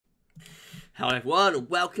Hello everyone and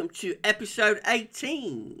welcome to episode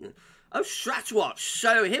 18 of Strat Watch.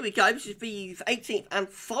 So here we go, this is the 18th and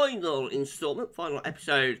final installment, final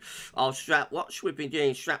episode of Strat Watch. We've been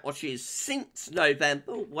doing Strat Watches since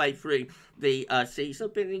November, way through the season.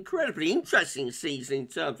 It's been an incredibly interesting season in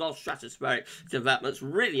terms of stratospheric developments.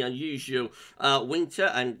 Really unusual winter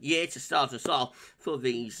and year to start us off for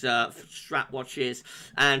these Strat Watches.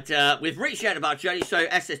 And we've reached the end of our journey, so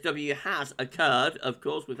SSW has occurred. Of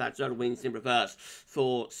course, we've had zonal winds in reverse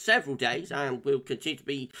for several days and will continue to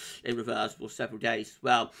be in reverse for several days as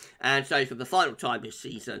well. And so for the final time this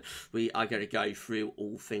season, we are going to go through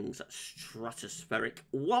all things stratospheric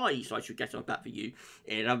wise. So I should get on that for you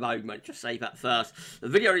in a moment. Just say that first. The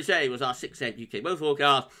video today was our 6 AM UK weather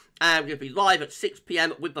forecast, and we're going to be live at 6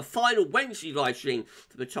 PM with the final Wednesday live stream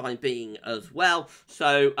for the time being as well.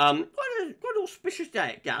 So quite an auspicious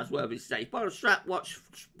day at GavsWeatherVids today. Final Strat Watch,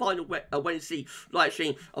 final Wednesday live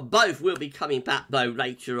stream. Both will be coming back though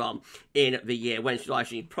later on in the year. Wednesday live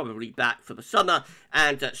stream probably back for the summer,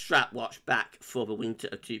 and Strat Watch back for the winter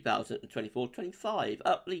of 2024-25,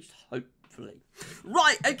 at least hopefully.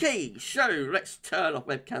 Right, okay, so let's turn off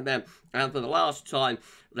webcam then, and for the last time,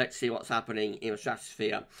 let's see what's happening in the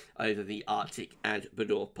stratosphere over the Arctic and the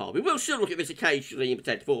North Pole. We will still look at this occasionally in the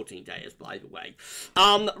 10 to 14 days, by the way.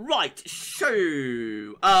 Right,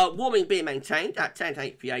 so warming being maintained at 10 to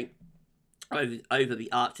 8 PM over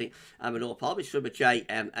the Arctic and the North Pole. This is from a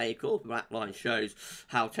JMA call. The black line shows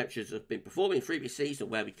how temperatures have been performing through the season,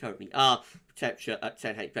 where we currently are. Temperature at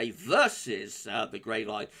 10 HPA versus the grey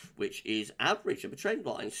line, which is average of the trend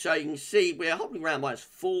line. So you can see we're hovering around minus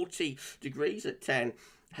 40 degrees at 10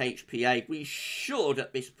 HPA. We should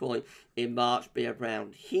at this point in March be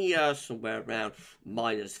around here, somewhere around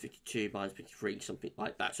minus 52, minus 53, something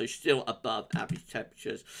like that. So still above average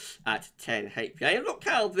temperatures at 10 HPA. And look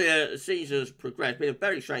how the season's progressed. It's been a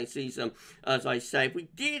very strange season, as I say. We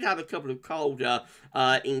did have a couple of colder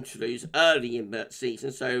interludes early in the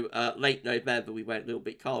season. So late November, we went a little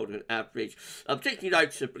bit colder than average, particularly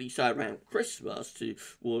noticeably so around Christmas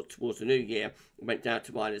towards the new year. We went down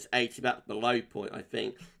to minus 80, about the low point, I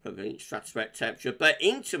think, for the stratospheric temperature. But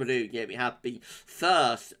into the new year, we have the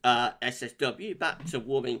first SSW back to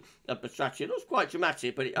warming of the stratosphere. It looks quite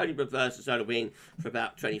dramatic, but it only reverses out of wind for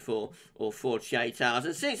about 24 or 48 hours.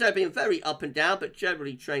 And since they've been very up and down, but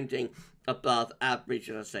generally trending above average,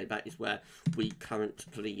 and I say that is where we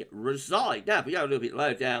currently reside. Now, if we go a little bit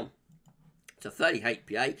lower down to 30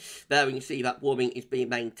 HPA, there we can see that warming is being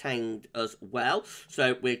maintained as well.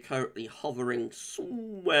 So we're currently hovering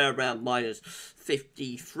somewhere around minus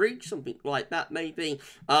 53, something like that maybe.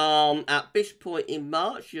 At this point in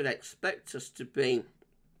March, you'd expect us to be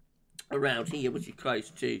around here, which is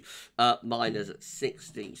close to minus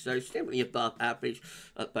 60. So still above average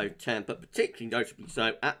at both 10, but particularly notably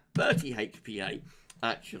so at 30 HPA.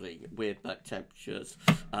 Actually, with temperatures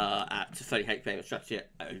at 30 HPA stratosphere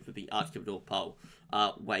over the Arctic and North Pole,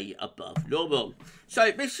 way above normal. So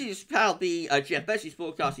this is how the GFS is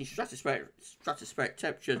forecasting stratospheric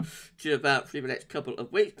temperatures to about through the next couple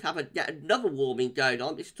of weeks. Have yet another warming going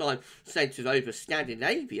on, this time centred over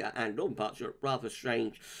Scandinavia and northern parts of Europe. Rather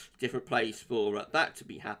strange, different place for that to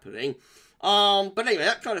be happening. But anyway,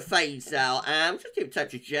 that kind of fades out, and we'll just keep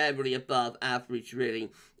temperature generally above average, really,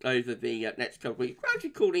 over the next couple of weeks. Gradually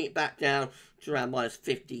cooling it back down to around minus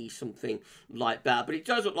 50, something like that. But it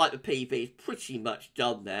does look like the PV is pretty much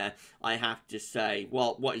done there, I have to say.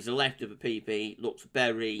 What is left of the PV looks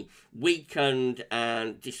very weakened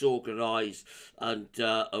and disorganised and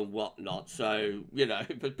whatnot. So, you know,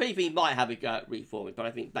 the PV might have a go at reforming, but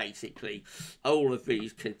I think basically all of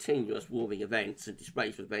these continuous warming events and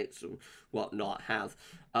displacement events and whatnot have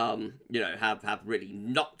have really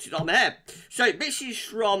knocked it on the head. So this is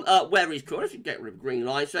from where is corner. I should get rid of the green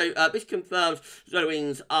line. So this confirms zonal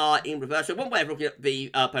winds are in reverse. So one way of looking at the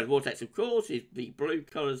polar vortex, of course, is the blue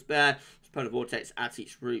colours there. Polar vortex at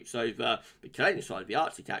its roots over the Canadian side of the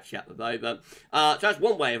Arctic, actually, at the moment. So that's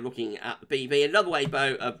one way of looking at the PV. Another way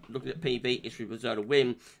of looking at PV is through the zonal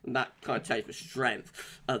wind, and that kind of tells the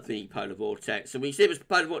strength of the polar vortex. So we see this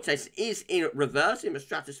polar vortex is in reverse in the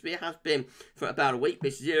stratosphere, has been for about a week.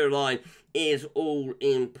 This zero line is all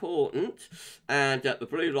important, and the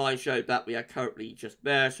blue line showed that we are currently just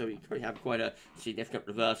there, so we currently have quite a significant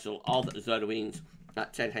reversal of the zonal winds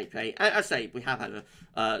at 10 HPA. And I say we have had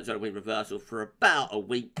a zonal wind reversal for about a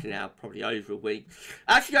week now, probably over a week.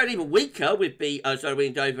 Actually going even weaker with the zonal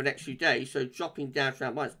wind over the next few days, so dropping down to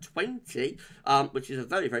around minus 20, which is a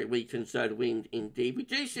very, very weakened zonal wind indeed. We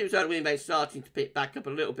do see the zonal wind starting to pick back up a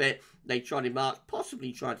little bit they tried in March,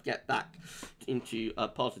 possibly trying to get back into a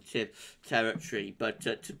positive territory. But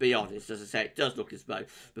to be honest, as I say, it does look as though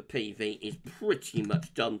the PV is pretty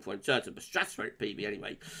much done for in terms of the stratospheric PV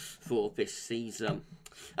anyway for this season.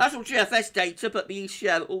 That's all GFS data, but the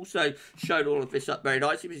ECM also showed all of this up very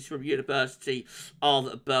nicely. This is from University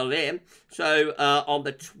of Berlin. So on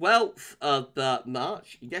the 12th of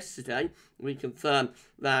March, yesterday, we confirmed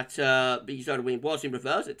that the zonal wind was in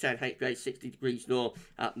reverse at 10 HPA, 60 degrees north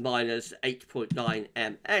at minus 8.9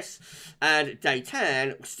 ms. And day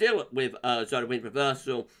 10, still with zonal wind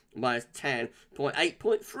reversal, minus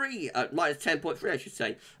 10.8.3, minus 10.3, I should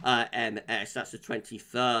say, ms. That's the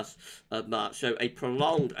 21st of March. So a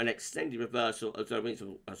prolonged and extended reversal of zonal winds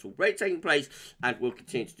has already taken place and will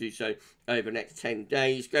continue to do so over the next 10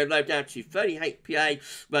 days. Go low down to 30 HPA.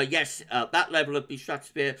 Well, yes, that level of the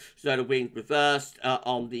stratosphere zonal wind reversed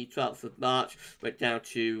on the 12th of March, went down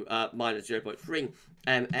to minus 0.3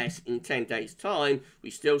 ms in 10 days time. We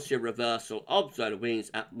still see a reversal of zonal winds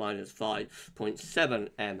at minus 5.7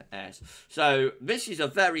 ms. So this is a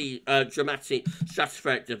very dramatic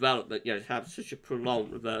stratospheric development, you know, to have such a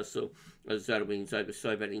prolonged reversal of zonal winds over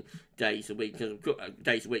so many days and weeks. Of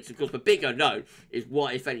course, the big unknown is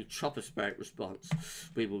what, if any, tropospheric response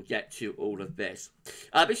we will get to all of this.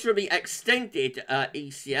 This is from the extended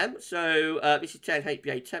ECM. So this is 10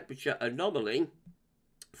 HPA temperature anomaly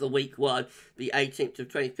for week 1, the 18th to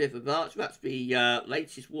 25th of March. That's the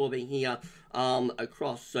latest warming here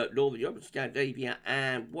across Northern Europe and Scandinavia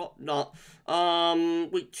and whatnot.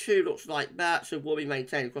 Week 2 looks like that, so warming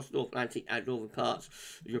maintained across the North Atlantic and northern parts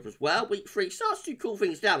of Europe as well. Week 3 starts to cool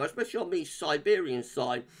things down, especially on the Siberian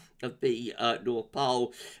side of the North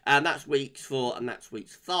Pole, and that's weeks 4 and that's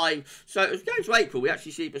weeks 5. So as we go to April, we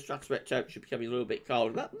actually see the stratospheric temperature becoming a little bit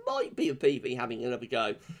colder. That might be a PV having another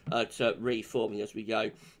go at reforming as we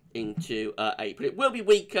go into April. It will be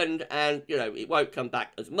weakened and, you know, it won't come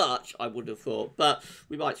back as much, I would have thought, but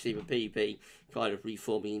we might see the PV kind of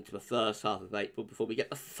reforming into the first half of April before we get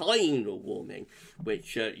the final warming,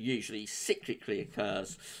 which usually cyclically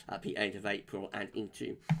occurs at the end of April and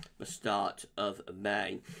into the start of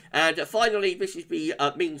May. And finally, this is the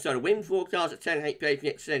mean zonal wind forecast at 10 HPA for the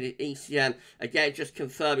extended ECM. Again, just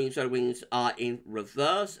confirming zonal winds are in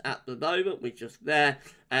reverse at the moment. We're just there.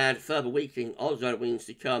 And further weakening of zonal winds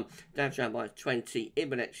to come down to around minus 20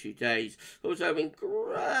 in the next few days. Also, wind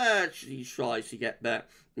gradually tries to get back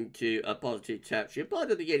into a positive territory. By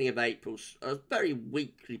the beginning of April, a very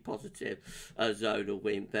weakly positive zonal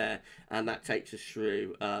wind there, and that takes us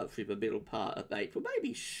through the middle part of April,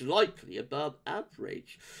 maybe slightly above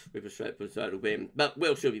average with respect to zonal wind, but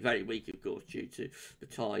will still be very weak, of course, due to the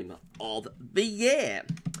time of the year.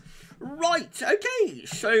 Right, okay,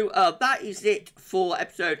 so that is it for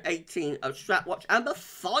episode 18 of Strat Watch and the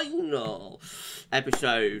final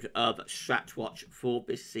episode of Strat Watch for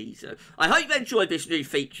this season. I hope you enjoyed this new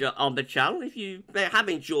feature on the channel. If you have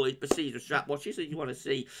enjoyed the season of Strat Watches and you want to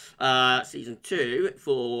see season 2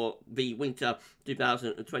 for the winter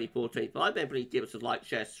 2024-25, then please give us a like,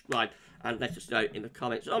 share, subscribe, and let us know in the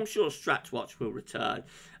comments. I'm sure Strat Watch will return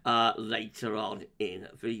later on in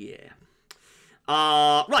the year.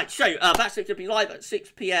 Right, so that's going to be live at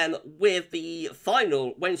 6 PM with the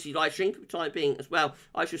final Wednesday live stream for the time being as well.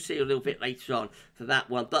 I shall see you a little bit later on for that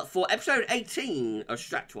one. But for episode 18 of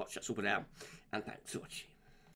Strat Watch, that's all for now. And thanks for watching.